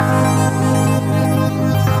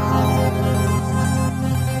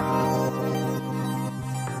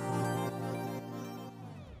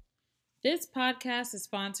This podcast is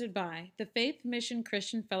sponsored by the Faith Mission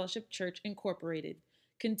Christian Fellowship Church, Incorporated,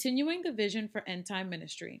 continuing the vision for end time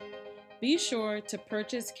ministry. Be sure to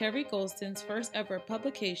purchase Kerry Golston's first ever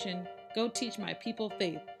publication, Go Teach My People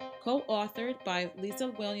Faith, co-authored by Lisa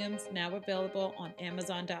Williams, now available on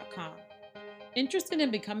Amazon.com. Interested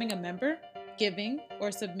in becoming a member, giving,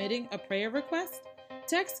 or submitting a prayer request?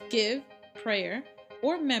 Text GIVE, PRAYER,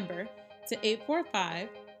 or MEMBER to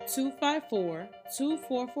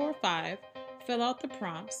 845-254-2445, fill out the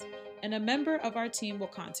prompts, and a member of our team will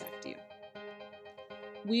contact you.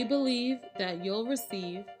 We believe that you'll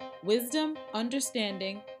receive wisdom,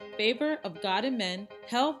 understanding, favor of God and men,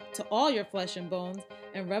 health to all your flesh and bones,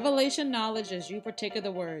 and revelation knowledge as you partake of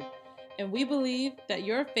the word. And we believe that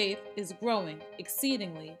your faith is growing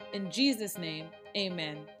exceedingly. In Jesus' name,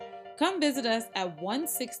 amen. Come visit us at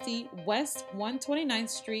 160 West 129th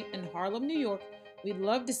Street in Harlem, New York. We'd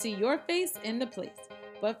love to see your face in the place.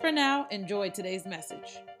 But for now, enjoy today's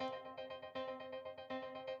message.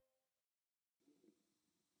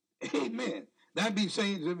 Amen. That'd be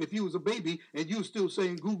saying if you was a baby and you were still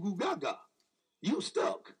saying goo goo gaga, you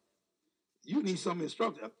stuck. You need some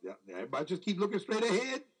instruction. Everybody just keep looking straight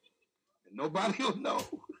ahead, and nobody will know.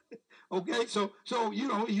 Okay, so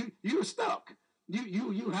you're stuck.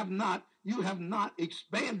 You have not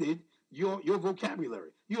expanded your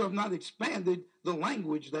vocabulary. You have not expanded the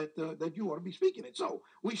language that you ought to be speaking it. So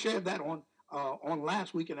we shared that on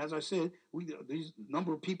last week, and as I said, these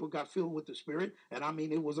number of people got filled with the Spirit, and I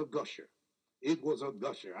mean it was a gusher. It was a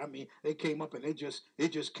gusher. I mean, they came up and it just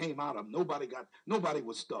came out of nobody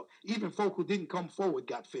was stuck. Even folk who didn't come forward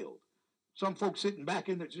got filled. Some folks sitting back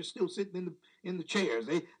just still sitting in the chairs.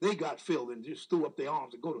 They got filled and just threw up their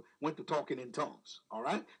arms and went to talking in tongues. All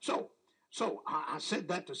right. So I said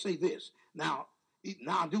that to say this. Now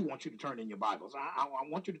I do want you to turn in your Bibles. I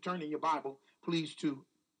want you to turn in your Bible, please, to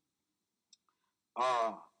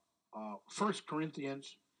 1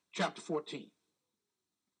 Corinthians chapter 14.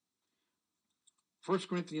 1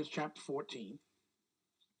 Corinthians chapter 14.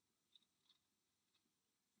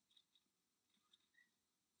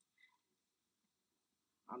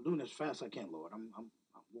 I'm doing as fast as I can, Lord. I'm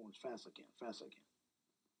going as fast as I can.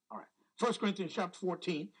 All right. 1 Corinthians chapter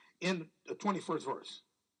 14 in the 21st verse.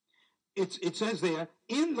 It says there,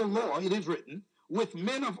 in the law it is written, with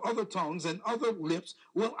men of other tongues and other lips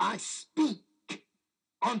will I speak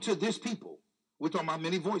unto this people. We're talking about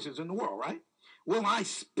many voices in the world, right? Will I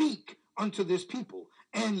speak unto this people,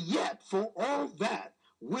 and yet for all that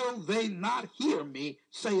will they not hear me,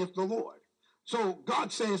 saith the Lord. So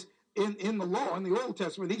God says in the law, in the Old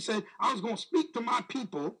Testament, he said, I was going to speak to my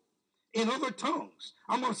people in other tongues.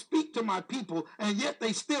 I'm going to speak to my people, and yet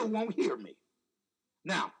they still won't hear me.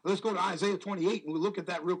 Now, let's go to Isaiah 28, and we'll look at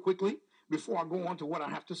that real quickly before I go on to what I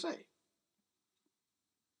have to say.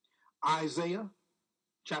 Isaiah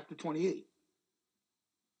chapter 28.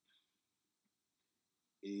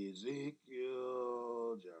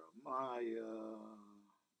 Ezekiel, Jeremiah.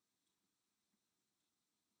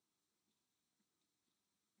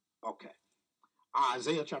 Okay.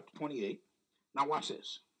 Isaiah chapter 28. Now watch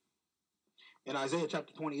this. In Isaiah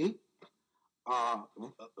chapter 28,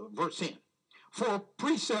 verse 10. For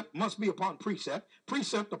precept must be upon precept,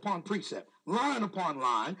 precept upon precept, line upon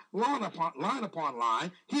line, line upon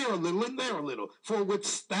line, here a little and there a little. For with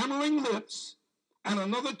stammering lips and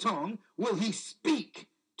another tongue will he speak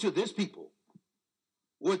to this people.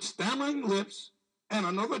 With stammering lips and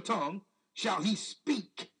another tongue shall he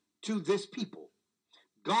speak to this people.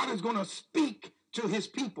 God is going to speak to his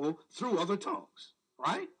people through other tongues,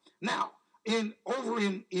 right? Now, in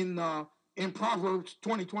Proverbs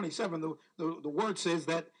 20:27, the word says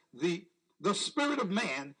that the spirit of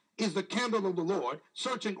man is the candle of the Lord,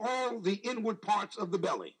 searching all the inward parts of the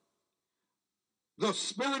belly. The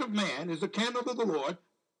spirit of man is the candle of the Lord,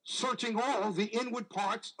 searching all the inward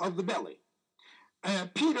parts of the belly.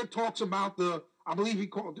 And Peter talks about I believe he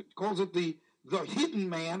calls it the hidden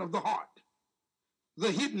man of the heart. The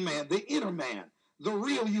hidden man, the inner man, the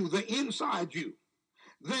real you, the inside you.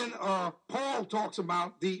 Then Paul talks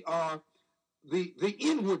about the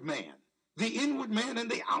inward man and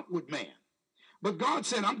the outward man. But God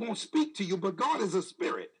said, I'm going to speak to you, but God is a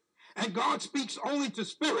spirit. And God speaks only to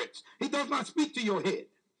spirits. He does not speak to your head.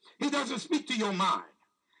 He doesn't speak to your mind.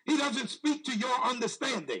 He doesn't speak to your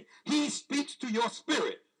understanding. He speaks to your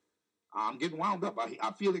spirit. I'm getting wound up.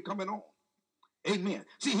 I feel it coming on. Amen.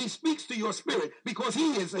 See, he speaks to your spirit because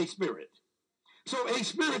he is a spirit. So a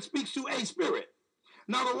spirit speaks to a spirit.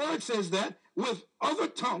 Now the word says that with other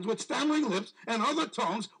tongues, with stammering lips and other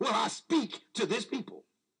tongues will I speak to this people.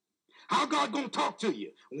 How God going to talk to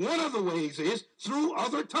you? One of the ways is through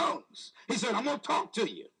other tongues. He said, I'm going to talk to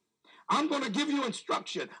you. I'm going to give you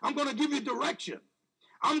instruction. I'm going to give you direction.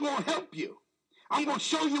 I'm going to help you. I'm going to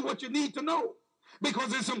show you what you need to know because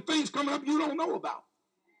there's some things coming up you don't know about.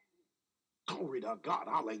 Glory to God.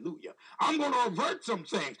 Hallelujah. I'm going to avert some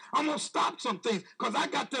things. I'm going to stop some things because I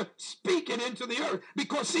got to speak it into the earth.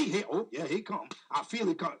 Because see, here he comes. I feel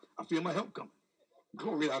it coming. I feel my help coming.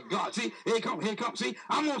 Glory to God. See, here it comes. See,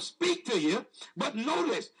 I'm going to speak to you. But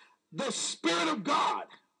notice, the Spirit of God,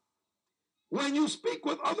 when you speak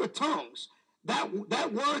with other tongues,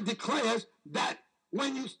 that word declares that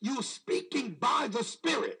when you're speaking by the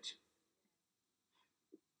Spirit.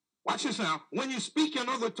 Watch this now. When you speak in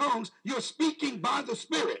other tongues, you're speaking by the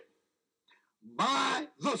Spirit. By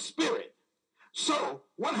the Spirit. So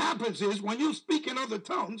what happens is when you speak in other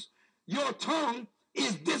tongues, your tongue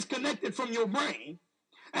is disconnected from your brain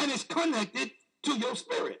and is connected to your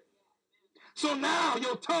spirit. So now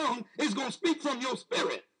your tongue is going to speak from your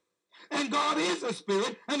spirit. And God is a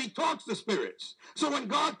spirit and he talks to spirits. So when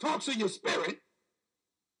God talks to your spirit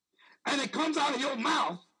and it comes out of your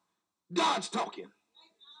mouth, God's talking.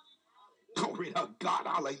 Glory to God,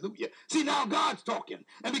 hallelujah. See, now God's talking.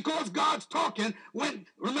 And because God's talking,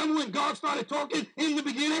 remember when God started talking in the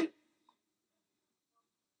beginning?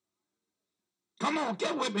 Come on,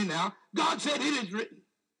 get with me now. God said, it is written.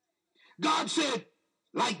 God said,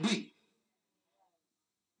 like be.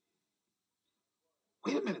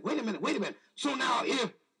 Wait a minute. So now if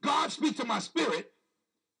God speaks to my spirit,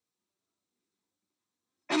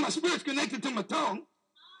 and my spirit's connected to my tongue,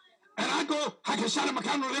 and I go,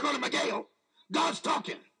 God's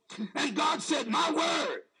talking. And God said, my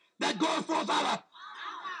word that goes forth out of,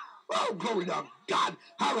 oh, glory to God,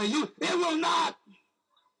 hallelujah, it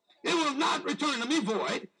will not return to me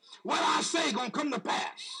void. What I say gonna come to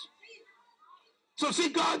pass. So see,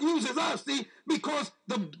 God uses us, see, because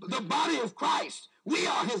the body of Christ, we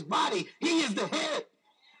are his body. He is the head.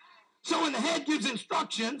 So when the head gives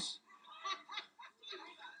instructions,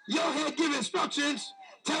 your head gives instructions,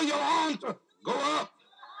 tell your arm to go up.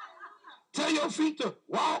 Tell your feet to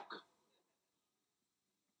walk.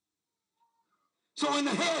 So when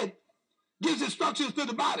the head gives instructions to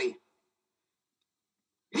the body,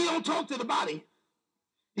 he don't talk to the body.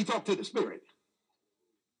 He talks to the spirit.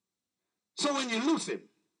 So when you loose him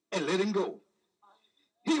and let him go,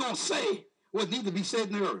 he gonna say what needs to be said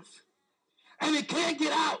in the earth. And it can't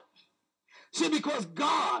get out. See, because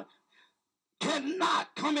God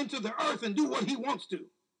cannot come into the earth and do what he wants to.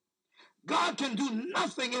 God can do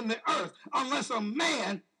nothing in the earth unless a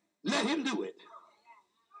man let him do it.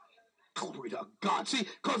 Glory to God. See,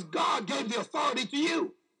 because God gave the authority to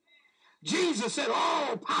you. Jesus said,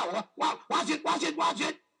 all power, watch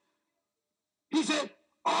it. He said,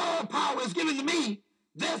 all power is given to me,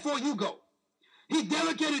 therefore you go. He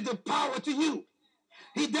delegated the power to you.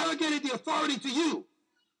 He delegated the authority to you.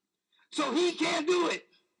 So he can't do it.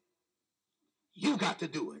 You got to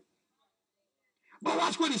do it. But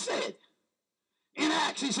watch what he said. In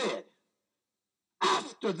Acts, he said,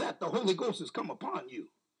 after that the Holy Ghost has come upon you,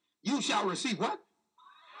 you shall receive what?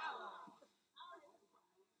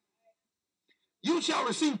 You shall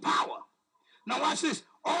receive power. Now watch this.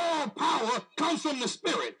 All power comes from the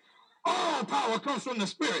Spirit. All power comes from the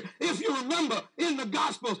Spirit. If you remember in the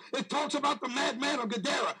Gospels, it talks about the madman of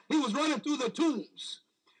Gadara. He was running through the tombs.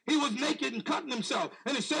 He was naked and cutting himself.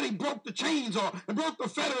 And it said he broke the chains off and broke the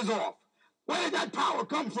fetters off. Where did that power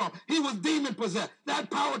come from? He was demon possessed. That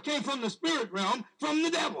power came from the spirit realm, from the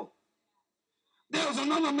devil. There was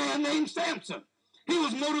another man named Samson. He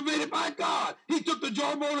was motivated by God. He took the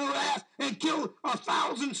jawbone of the ass and killed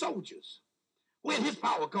 1,000 soldiers. Where did his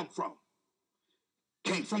power come from?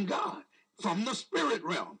 Came from God, from the spirit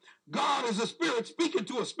realm. God is a spirit speaking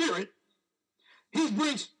to a spirit. He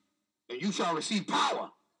brings, and you shall receive power.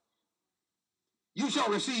 You shall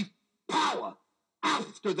receive power.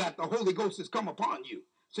 After that, the Holy Ghost has come upon you.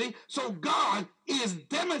 See? So God is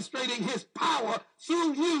demonstrating his power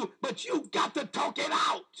through you, but you've got to talk it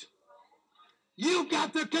out. You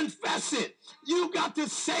got to confess it. You got to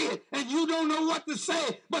say it. And you don't know what to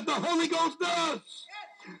say, but the Holy Ghost does.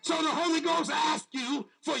 So the Holy Ghost asks you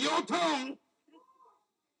for your tongue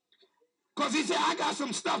because he said, I got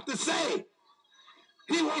some stuff to say.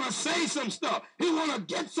 He want to say some stuff. He want to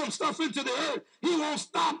get some stuff into the earth. He won't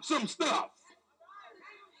stop some stuff.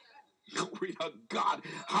 Glory to God.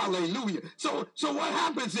 Hallelujah. So what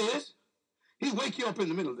happens is he wake you up in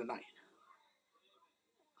the middle of the night.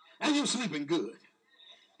 And you're sleeping good.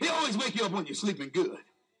 He always wake you up when you're sleeping good.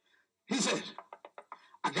 He says,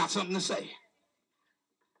 I got something to say.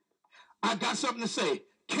 I got something to say.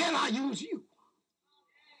 Can I use you?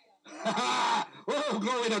 Oh,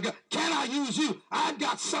 glory to God. Can I use you? I've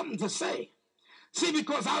got something to say. See,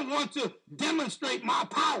 because I want to demonstrate my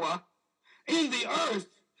power in the earth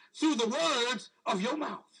through the words of your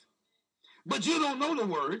mouth. But you don't know the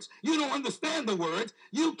words. You don't understand the words.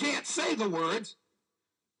 You can't say the words.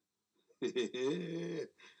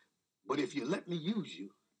 But if you let me use you,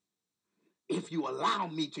 if you allow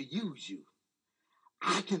me to use you,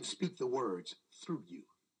 I can speak the words through you.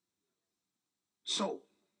 So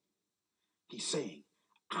he's saying,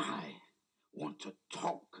 I want to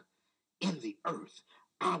talk in the earth.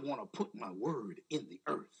 I want to put my word in the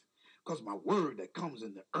earth. Because my word that comes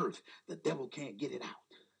in the earth, the devil can't get it out.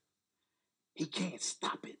 He can't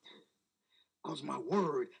stop it. Because my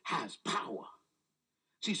word has power.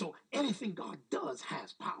 See, so anything God does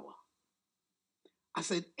has power. I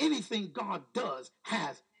said anything God does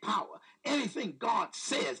has power. Anything God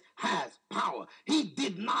says has power. He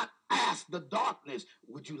did not ask the darkness,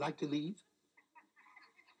 would you like to leave?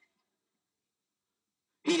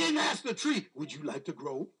 He didn't ask the tree, would you like to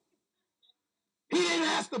grow? He didn't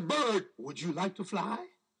ask the bird, would you like to fly?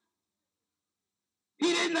 He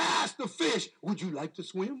didn't ask the fish, would you like to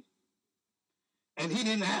swim? And he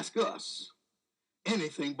didn't ask us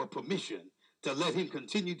anything but permission to let him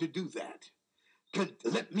continue to do that.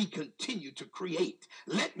 Let me continue to create.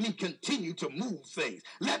 Let me continue to move things.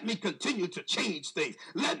 Let me continue to change things.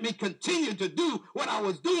 Let me continue to do what I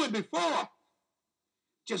was doing before.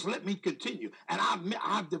 Just let me continue. And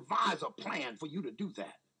I've devised a plan for you to do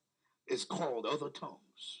that. It's called other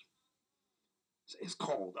tongues. It's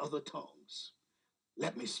called other tongues.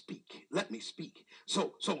 Let me speak. Let me speak.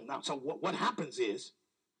 So what happens is,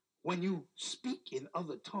 when you speak in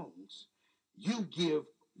other tongues, you give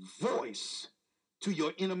voice to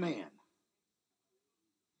your inner man.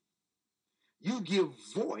 You give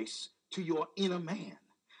voice to your inner man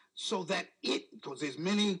so that because there's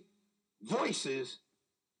many voices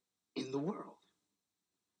in the world,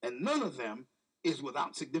 and none of them is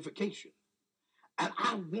without signification. And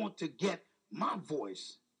I want to get my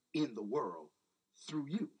voice in the world through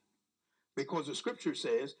you, because the scripture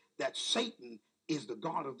says that Satan is the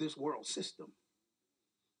god of this world system.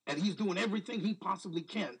 And he's doing everything he possibly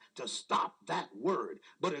can to stop that word.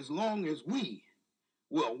 But as long as we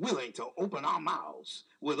were willing to open our mouths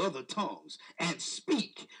with other tongues and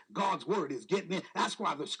speak, God's word is getting in. That's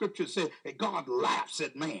why the scripture said that God laughs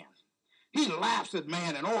at man. He laughs at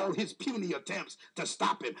man and all his puny attempts to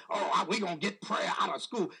stop him. Oh, we're going to get prayer out of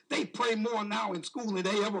school. They pray more now in school than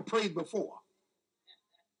they ever prayed before.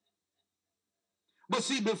 But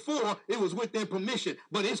see, before, it was with their permission.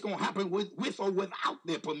 But it's going to happen with or without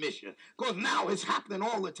their permission. Because now it's happening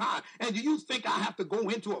all the time. And do you think I have to go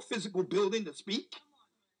into a physical building to speak?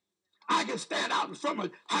 I can stand out in front of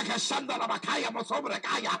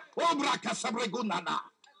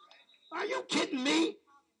Are you kidding me?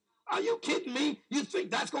 Are you kidding me? You think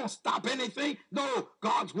that's going to stop anything? No,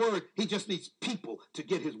 God's word, he just needs people to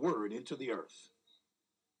get his word into the earth.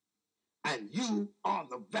 And you are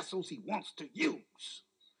the vessels he wants to use.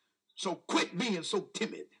 So quit being so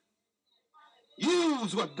timid.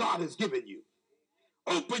 Use what God has given you.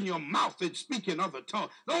 Open your mouth and speak in other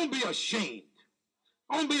tongues. Don't be ashamed.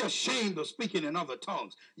 Don't be ashamed of speaking in other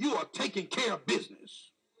tongues. You are taking care of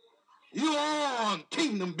business. You are on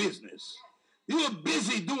kingdom business. You are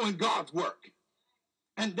busy doing God's work.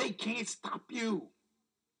 And they can't stop you.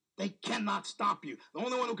 They cannot stop you. The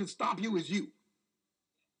only one who can stop you is you.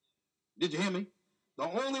 Did you hear me? The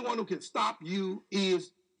only one who can stop you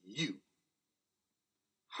is you.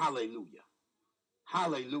 Hallelujah.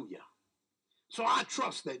 Hallelujah. So I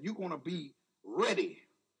trust that you're going to be ready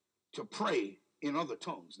to pray in other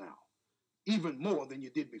tongues now, even more than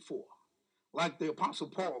you did before. Like the Apostle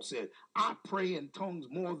Paul said, I pray in tongues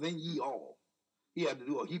more than ye all. He had to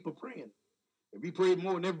do a heap of praying. If he prayed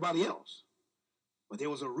more than everybody else. But there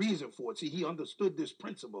was a reason for it. See, he understood this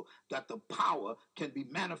principle that the power can be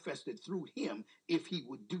manifested through him if he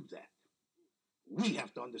would do that. We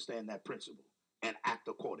have to understand that principle and act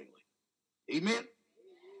accordingly. Amen?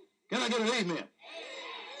 Can I get an amen?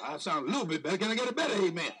 I sound a little bit better. Can I get a better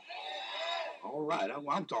amen? All right, that's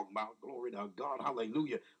what I'm talking about. Glory to God.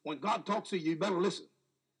 Hallelujah. When God talks to you, you better listen.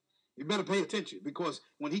 You better pay attention, because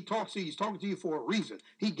when he talks to you, he's talking to you for a reason.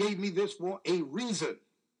 He gave me this for a reason.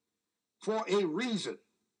 For a reason.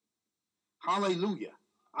 Hallelujah.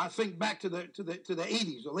 I think back to the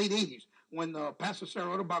 80s, the late 80s, when Pastor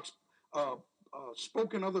Sarah Utterbox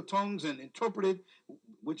spoke in other tongues and interpreted,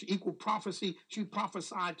 which equal prophecy. She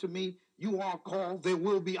prophesied to me, you are called, there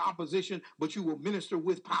will be opposition, but you will minister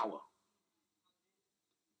with power.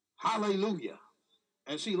 Hallelujah.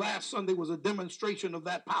 And see, last Sunday was a demonstration of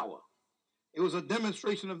that power. It was a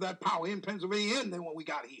demonstration of that power in Pennsylvania and then when we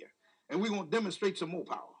got here. And we're going to demonstrate some more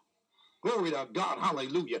power. Glory to God.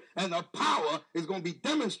 Hallelujah. And the power is going to be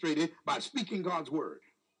demonstrated by speaking God's word.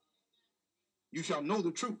 You shall know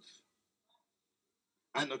the truth,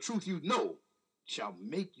 and the truth you know shall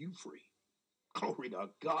make you free. Glory to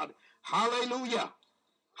God. Hallelujah.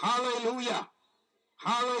 Hallelujah.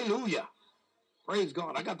 Hallelujah. Praise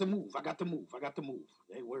God. I got to move. I got to move. I got to move.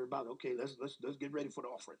 Ain't worried about it. Okay, let's get ready for the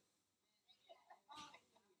offering.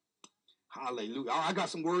 Hallelujah. I got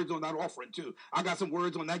some words on that offering too. I got some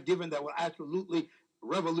words on that giving that will absolutely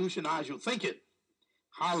revolutionize your thinking.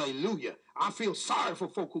 Hallelujah. I feel sorry for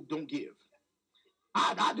folk who don't give.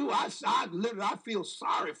 I do. I literally, I feel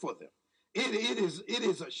sorry for them. It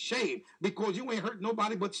is a shame because you ain't hurting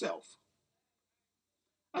nobody but self.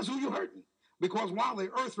 That's who you're hurting. Because while the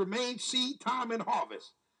earth remains, seed time and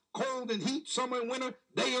harvest, cold and heat, summer and winter,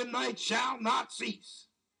 day and night shall not cease.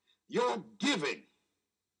 Your giving.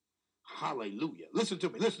 Hallelujah. Listen to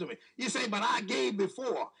me. Listen to me. You say, but I gave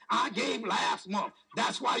before. I gave last month.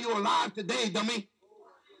 That's why you're alive today, dummy.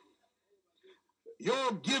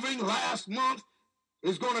 Your giving last month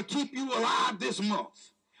is going to keep you alive this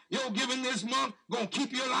month. Your giving this month going to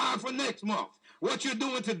keep you alive for next month. What you're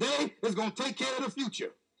doing today is going to take care of the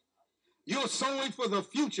future. You're sowing for the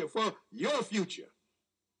future, for your future.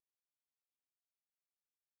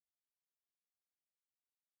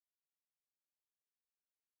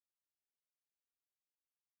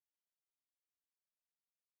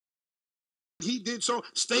 He did so.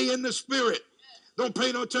 Stay in the spirit. Don't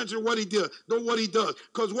pay no attention to what he did, what he does.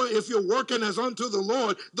 Because if you're working as unto the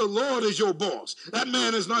Lord is your boss. That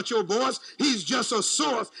man is not your boss. He's just a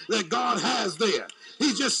source that God has there.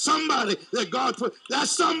 He's just somebody that God put.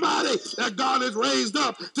 That's somebody that God has raised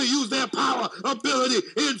up to use their power, ability,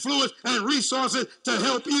 influence, and resources to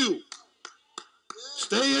help you.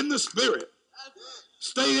 Stay in the spirit.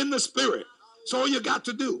 Stay in the spirit. That's all you got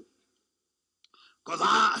to do. Because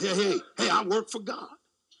I work for God.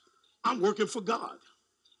 I'm working for God.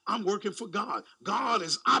 I'm working for God. God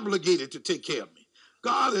is obligated to take care of me.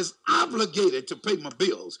 God is obligated to pay my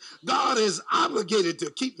bills. God is obligated to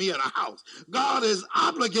keep me in a house. God is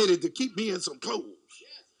obligated to keep me in some clothes.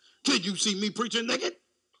 Can you see me preaching naked?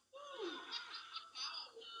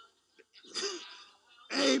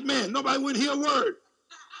 Amen. Nobody wouldn't hear a word.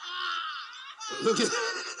 Look at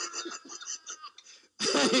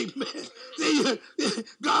Amen. See,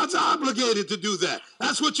 God's obligated to do that.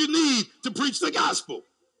 That's what you need to preach the gospel.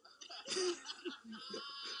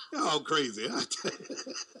 You're all crazy.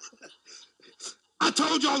 I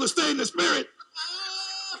told y'all to stay in the spirit.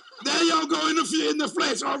 There y'all go in the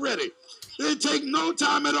flesh already. It didn't take no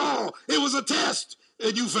time at all. It was a test,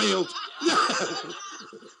 and you failed.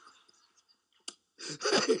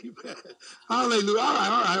 Amen. Hallelujah.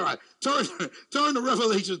 All right. Turn to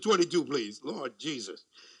Revelation 22, please. Lord Jesus.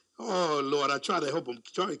 Oh, Lord, I try to help them.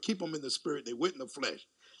 Try to keep them in the spirit. They went in the flesh.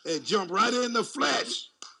 They jump right in the flesh.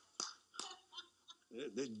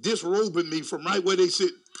 They're disrobing me from right where they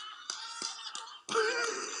sit.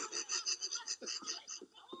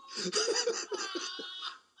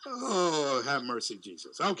 Oh, have mercy,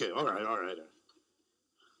 Jesus. Okay, all right. All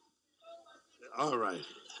right.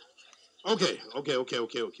 Okay.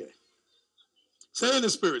 Stay in the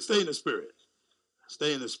spirit. Stay in the spirit.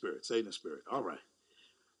 Stay in the spirit. Stay in the spirit. All right.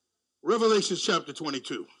 Revelation chapter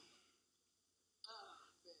 22.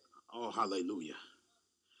 Oh, hallelujah.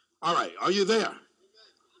 All right. Are you there?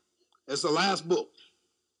 It's the last book.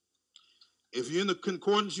 If you're in the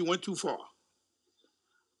concordance, you went too far.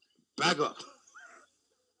 Back up.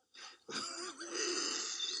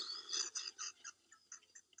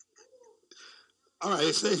 All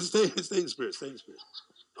right. Stay in the spirit. Stay in the spirit.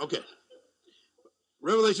 Okay.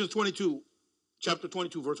 Revelation 22, chapter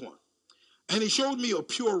 22, verse 1. And he showed me a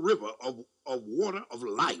pure river of water of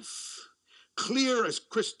life, clear as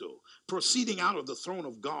crystal, proceeding out of the throne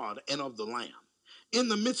of God and of the Lamb. In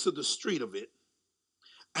the midst of the street of it,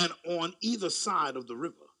 and on either side of the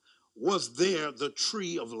river, was there the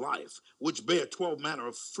tree of life, which bare 12 manner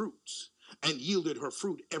of fruits, and yielded her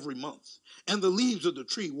fruit every month. And the leaves of the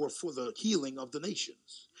tree were for the healing of the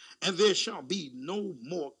nations. And there shall be no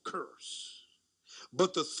more curse.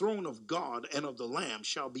 But the throne of God and of the Lamb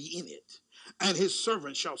shall be in it, and his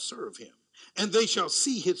servants shall serve him. And they shall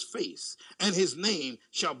see his face, and his name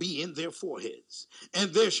shall be in their foreheads.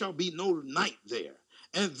 And there shall be no night there,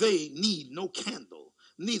 and they need no candle,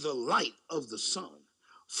 neither light of the sun.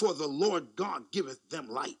 For the Lord God giveth them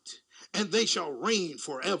light, and they shall reign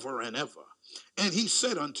forever and ever. And he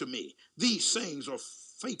said unto me, these sayings are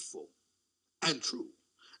faithful and true.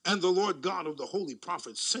 And the Lord God of the holy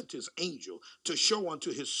prophets sent his angel to show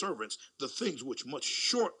unto his servants the things which must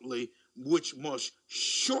shortly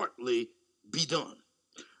be done.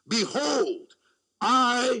 Behold,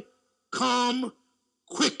 I come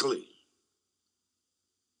quickly.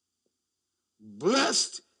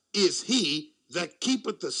 Blessed is he that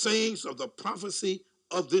keepeth the sayings of the prophecy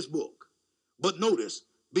of this book. But notice,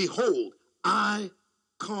 behold, I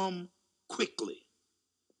come quickly.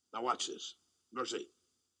 Now watch this. Verse 8.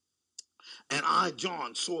 And I,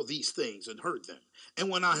 John, saw these things and heard them. And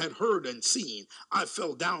when I had heard and seen, I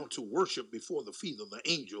fell down to worship before the feet of the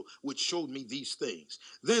angel which showed me these things.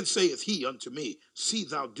 Then saith he unto me, See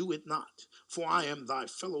thou do it not, for I am thy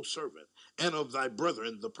fellow servant, and of thy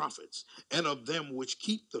brethren the prophets, and of them which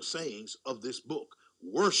keep the sayings of this book.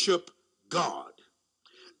 Worship God.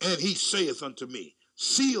 And he saith unto me,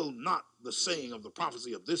 Seal not the saying of the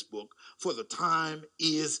prophecy of this book, for the time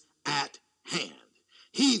is at hand.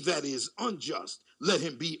 He that is unjust, let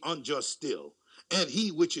him be unjust still. And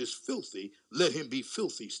he which is filthy, let him be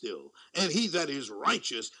filthy still. And he that is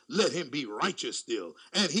righteous, let him be righteous still.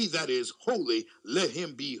 And he that is holy, let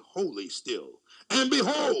him be holy still. And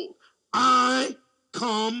behold, I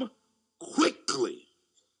come quickly,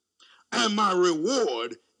 and my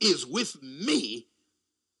reward is with me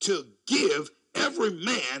to give every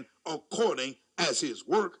man according as his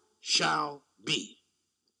work shall be.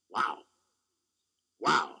 Wow.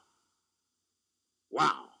 Wow.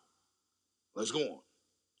 Wow. Let's go on.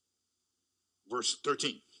 Verse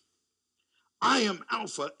 13. I am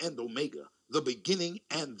Alpha and Omega, the beginning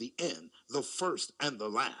and the end, the first and the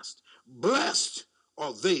last. Blessed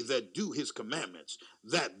are they that do his commandments,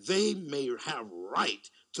 that they may have right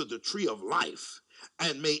to the tree of life,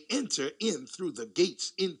 and may enter in through the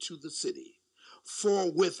gates into the city.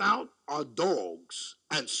 For without are dogs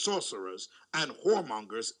and sorcerers and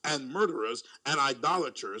whoremongers and murderers and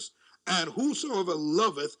idolaters, and whosoever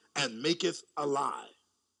loveth and maketh a lie.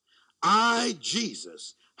 I,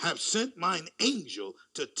 Jesus, have sent mine angel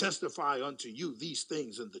to testify unto you these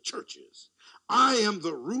things in the churches. I am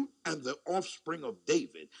the root and the offspring of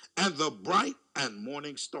David, and the bright and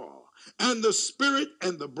morning star. And the Spirit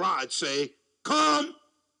and the bride say, Come,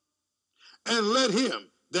 and let him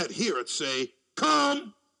that heareth say,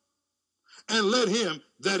 Come, and let him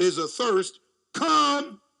that is athirst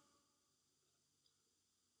come,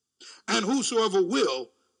 and whosoever will,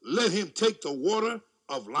 let him take the water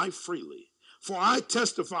of life freely. For I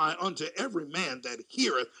testify unto every man that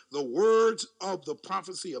heareth the words of the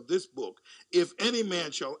prophecy of this book, if any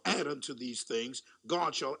man shall add unto these things,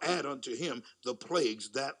 God shall add unto him the plagues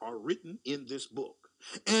that are written in this book.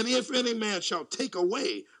 And if any man shall take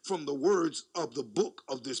away from the words of the book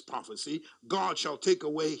of this prophecy, God shall take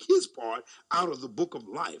away his part out of the book of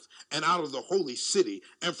life, and out of the holy city,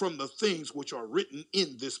 and from the things which are written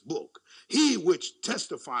in this book. He which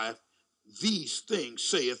testifieth these things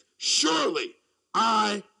saith, Surely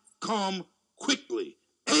I come quickly.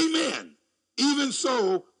 Amen. Even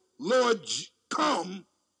so, Lord, come,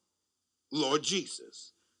 Lord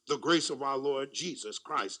Jesus. The grace of our Lord Jesus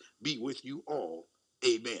Christ be with you all.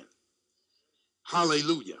 Amen.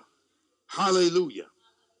 Hallelujah. Hallelujah.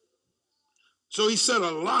 So he said a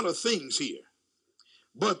lot of things here,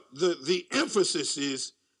 but the emphasis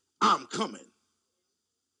is, I'm coming.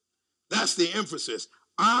 That's the emphasis.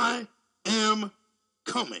 I am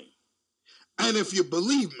coming. And if you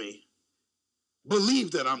believe me, believe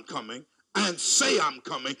that I'm coming and say I'm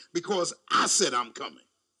coming, because I said I'm coming.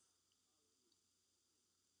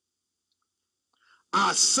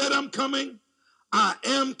 I said I'm coming. I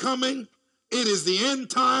am coming. It is the end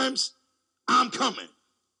times. I'm coming.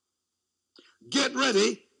 Get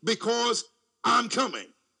ready, because I'm coming.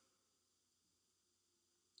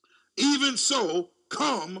 Even so,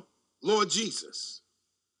 come, Lord Jesus.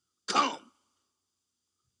 Come.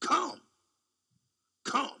 Come.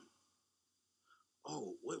 Come.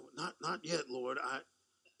 Oh, wait, not yet, Lord.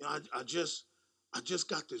 I just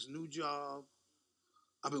got this new job.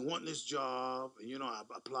 I've been wanting this job, and I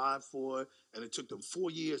applied for it, and it took them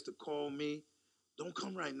 4 years to call me. Don't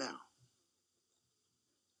come right now.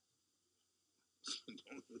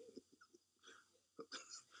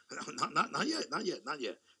 not yet, not yet, not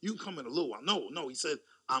yet. You can come in a little while. No, he said,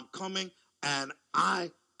 I'm coming, and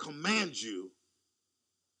I command you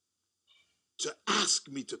to ask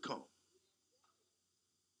me to come.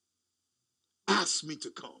 Ask me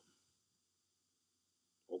to come.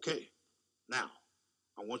 Okay, now,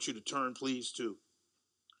 I want you to turn, please,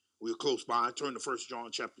 we're close by, turn to 1 John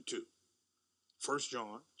chapter 2. 1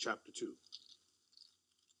 John chapter 2.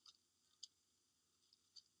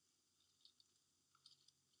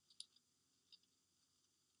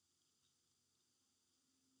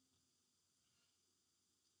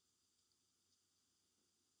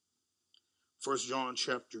 1 John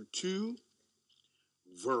chapter 2,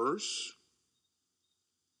 verse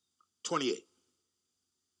 28.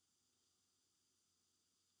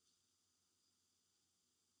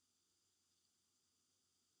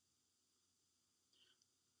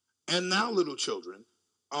 And now, little children,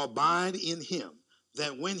 abide in him,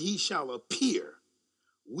 that when he shall appear,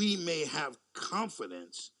 we may have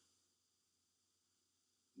confidence,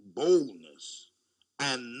 boldness,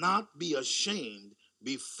 and not be ashamed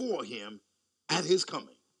before him at his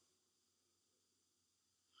coming.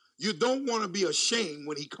 You don't want to be ashamed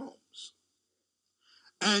when he comes.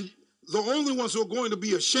 And the only ones who are going to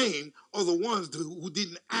be ashamed are the ones who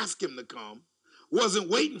didn't ask him to come, wasn't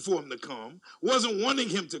waiting for him to come, wasn't wanting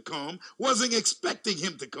him to come, wasn't expecting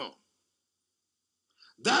him to come.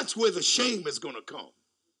 That's where the shame is going to come.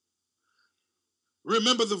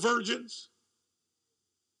 Remember the virgins?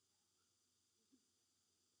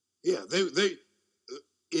 Yeah,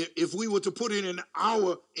 if we were to put in an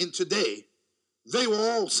hour in today, they were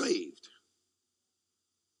all saved.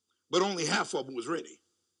 But only half of them was ready.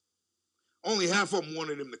 Only half of them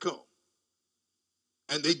wanted him to come.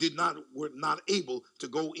 And they were not able to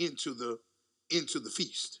go into the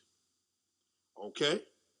feast. Okay?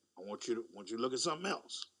 I want you to look at something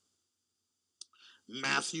else. 1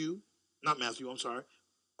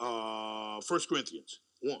 Corinthians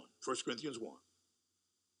 1. 1 Corinthians 1.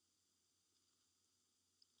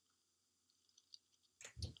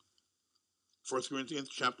 1 Corinthians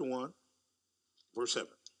chapter 1, verse 7.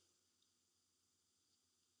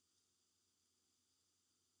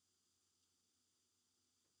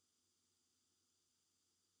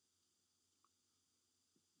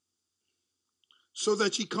 So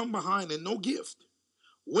that ye come behind in no gift,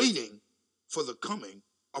 waiting for the coming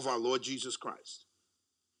of our Lord Jesus Christ.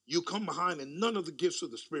 You come behind in none of the gifts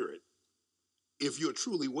of the Spirit if you're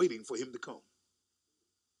truly waiting for him to come.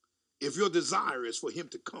 If your desire is for him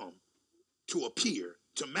to come, to appear,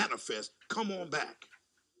 to manifest, come on back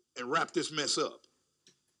and wrap this mess up.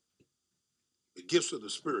 The gifts of the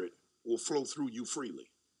Spirit will flow through you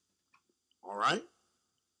freely. All right?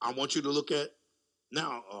 I want you to look at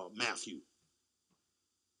now Matthew.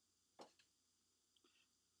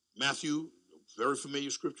 Matthew, very familiar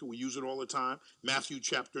scripture. We use it all the time. Matthew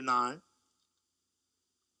chapter 9.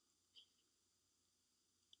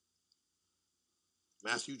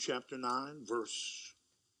 Matthew chapter 9, verse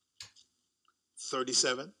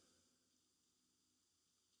 37.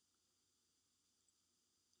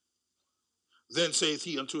 Then saith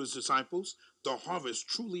he unto his disciples, the harvest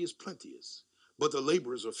truly is plenteous, but the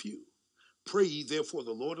laborers are few. Pray ye therefore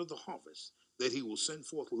the Lord of the harvest, that he will send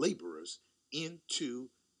forth laborers into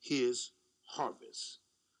his harvest.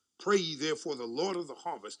 Pray ye therefore the Lord of the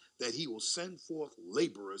harvest, that he will send forth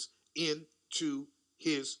laborers into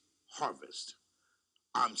his harvest.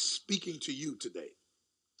 I'm speaking to you today.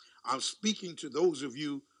 I'm speaking to those of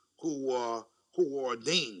you who are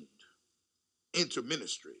ordained into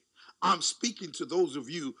ministry. I'm speaking to those of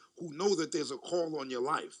you who know that there's a call on your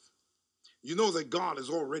life. You know that God has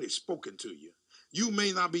already spoken to you. You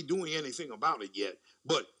may not be doing anything about it yet,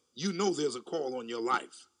 but you know there's a call on your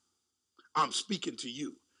life. I'm speaking to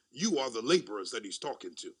you. You are the laborers that he's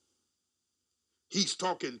talking to. He's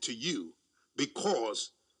talking to you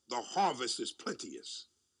because the harvest is plenteous,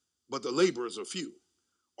 but the laborers are few.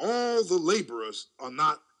 All the laborers are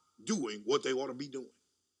not doing what they ought to be doing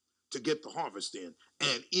to get the harvest in,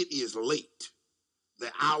 and it is late.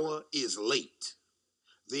 The hour is late.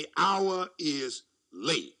 The hour is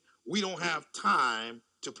late. We don't have time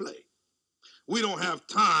to play. We don't have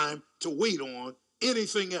time to wait on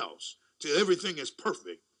anything else till everything is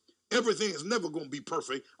perfect. Everything is never going to be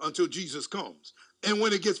perfect until Jesus comes. And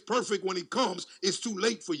when it gets perfect, when he comes, it's too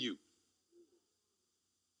late for you.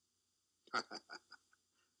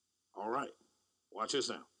 All right. Watch this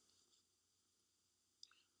now.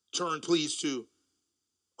 Turn, please, to,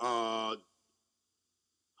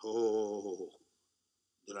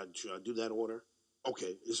 should I do that order?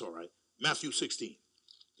 Okay, it's all right. Matthew 16.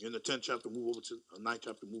 You're in the 10th chapter, move over to the 9th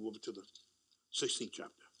chapter, move over to the 16th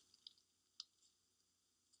chapter.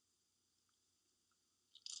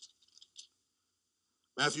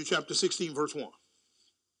 Matthew chapter 16, verse 1.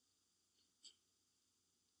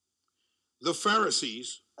 The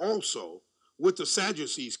Pharisees also with the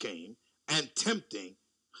Sadducees came, and tempting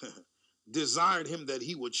desired him that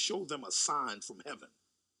he would show them a sign from heaven.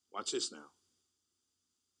 Watch this now.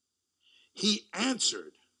 He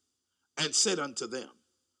answered and said unto them,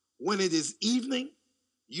 when it is evening,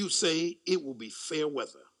 you say it will be fair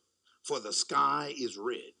weather, for the sky is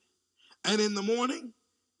red. And in the morning,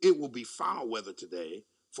 it will be foul weather today,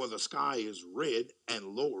 for the sky is red and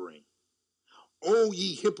lowering. O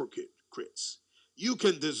ye hypocrites, you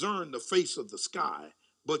can discern the face of the sky,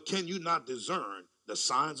 but can you not discern the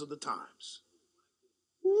signs of the times.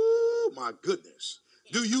 Ooh, my goodness.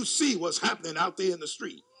 Do you see what's happening out there in the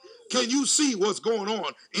street? Can you see what's going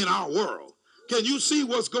on in our world? Can you see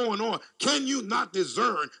what's going on? Can you not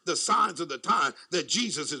discern the signs of the time that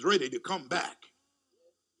Jesus is ready to come back?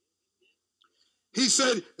 He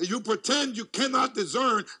said, you pretend you cannot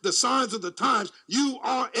discern the signs of the times. You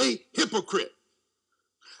are a hypocrite.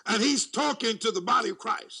 And he's talking to the body of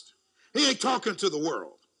Christ. He ain't talking to the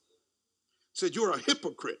world. He said, you're a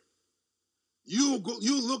hypocrite. You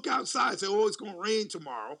look outside and say, oh, it's going to rain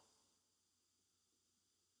tomorrow.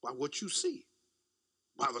 By what you see.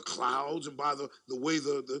 By the clouds and by the way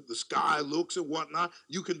the sky looks and whatnot,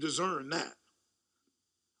 you can discern that.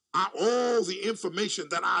 All the information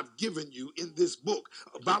that I've given you in this book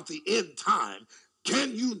about the end time,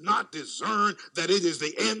 can you not discern that it is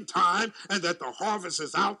the end time and that the harvest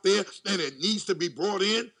is out there and it needs to be brought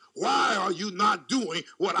in? Why are you not doing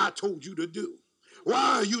what I told you to do?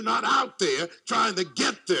 Why are you not out there trying to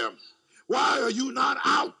get them? Why are you not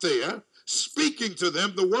out there speaking to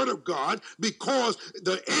them the word of God? Because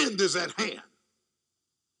the end is at hand.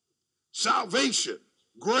 Salvation,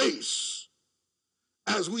 grace,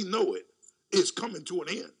 as we know it, is coming to an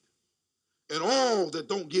end. And all that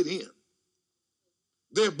don't get in,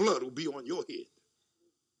 their blood will be on your head.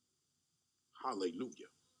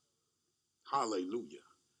 Hallelujah. Hallelujah.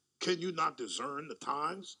 Can you not discern the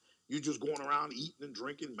times? You just going around eating and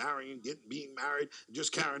drinking, marrying, being married,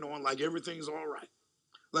 just carrying on like everything's all right.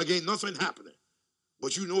 Like ain't nothing happening.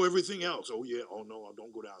 But you know everything else. Oh yeah, oh no,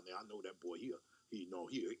 don't go down there. I know that boy here. He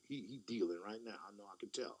dealing right now. I know, I can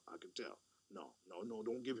tell. No,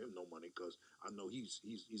 don't give him no money because I know he's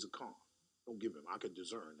a con. Don't give him. I can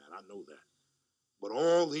discern that. I know that. But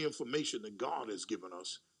all the information that God has given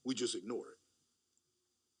us, we just ignore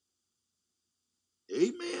it.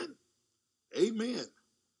 Amen. Amen.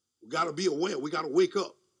 We got to be aware. We got to wake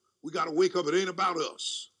up. We got to wake up. It ain't about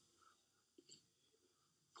us.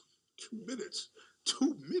 2 minutes.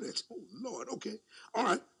 2 minutes. Oh, Lord. Okay. All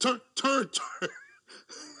right. Turn. Turn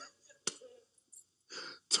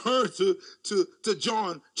to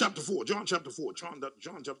John chapter 4. John chapter 4. John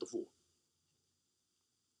chapter 4.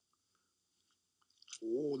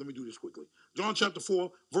 Oh, let me do this quickly. John chapter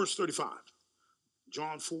 4, verse 35.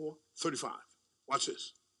 John 4, 35. Watch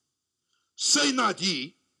this. Say not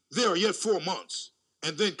ye, there are yet 4 months,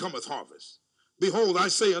 and then cometh harvest. Behold, I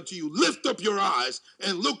say unto you, lift up your eyes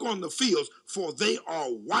and look on the fields, for they are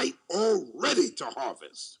white already to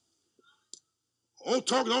harvest. Don't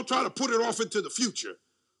try to put it off into the future.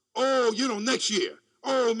 Oh, next year.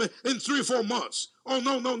 Oh, man, in 3 or 4 months. Oh,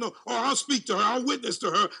 no. Or I'll speak to her. I'll witness to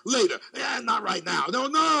her later. Not right now.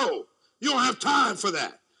 No. You don't have time for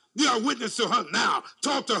that. You got to witness to her now.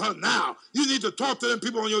 Talk to her now. You need to talk to them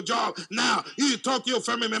people on your job now. You need to talk to your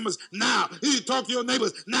family members now. You need to talk to your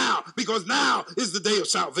neighbors now, because now is the day of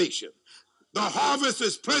salvation. The harvest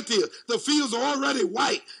is plenteous. The fields are already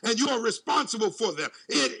white, and you are responsible for them.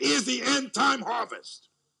 It is the end time harvest.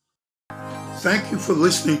 Thank you for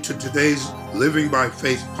listening to today's Living by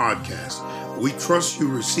Faith podcast. We trust you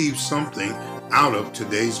received something out of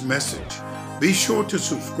today's message. Be sure to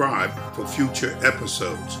subscribe for future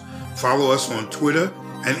episodes. Follow us on Twitter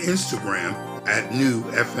and Instagram at New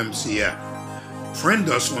FMCF. Friend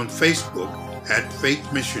us on Facebook at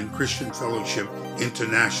Faith Mission Christian Fellowship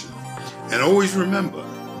International. And always remember,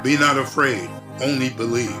 be not afraid, only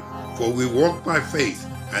believe, for we walk by faith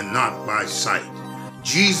and not by sight.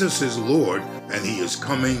 Jesus is Lord, and he is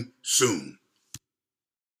coming soon.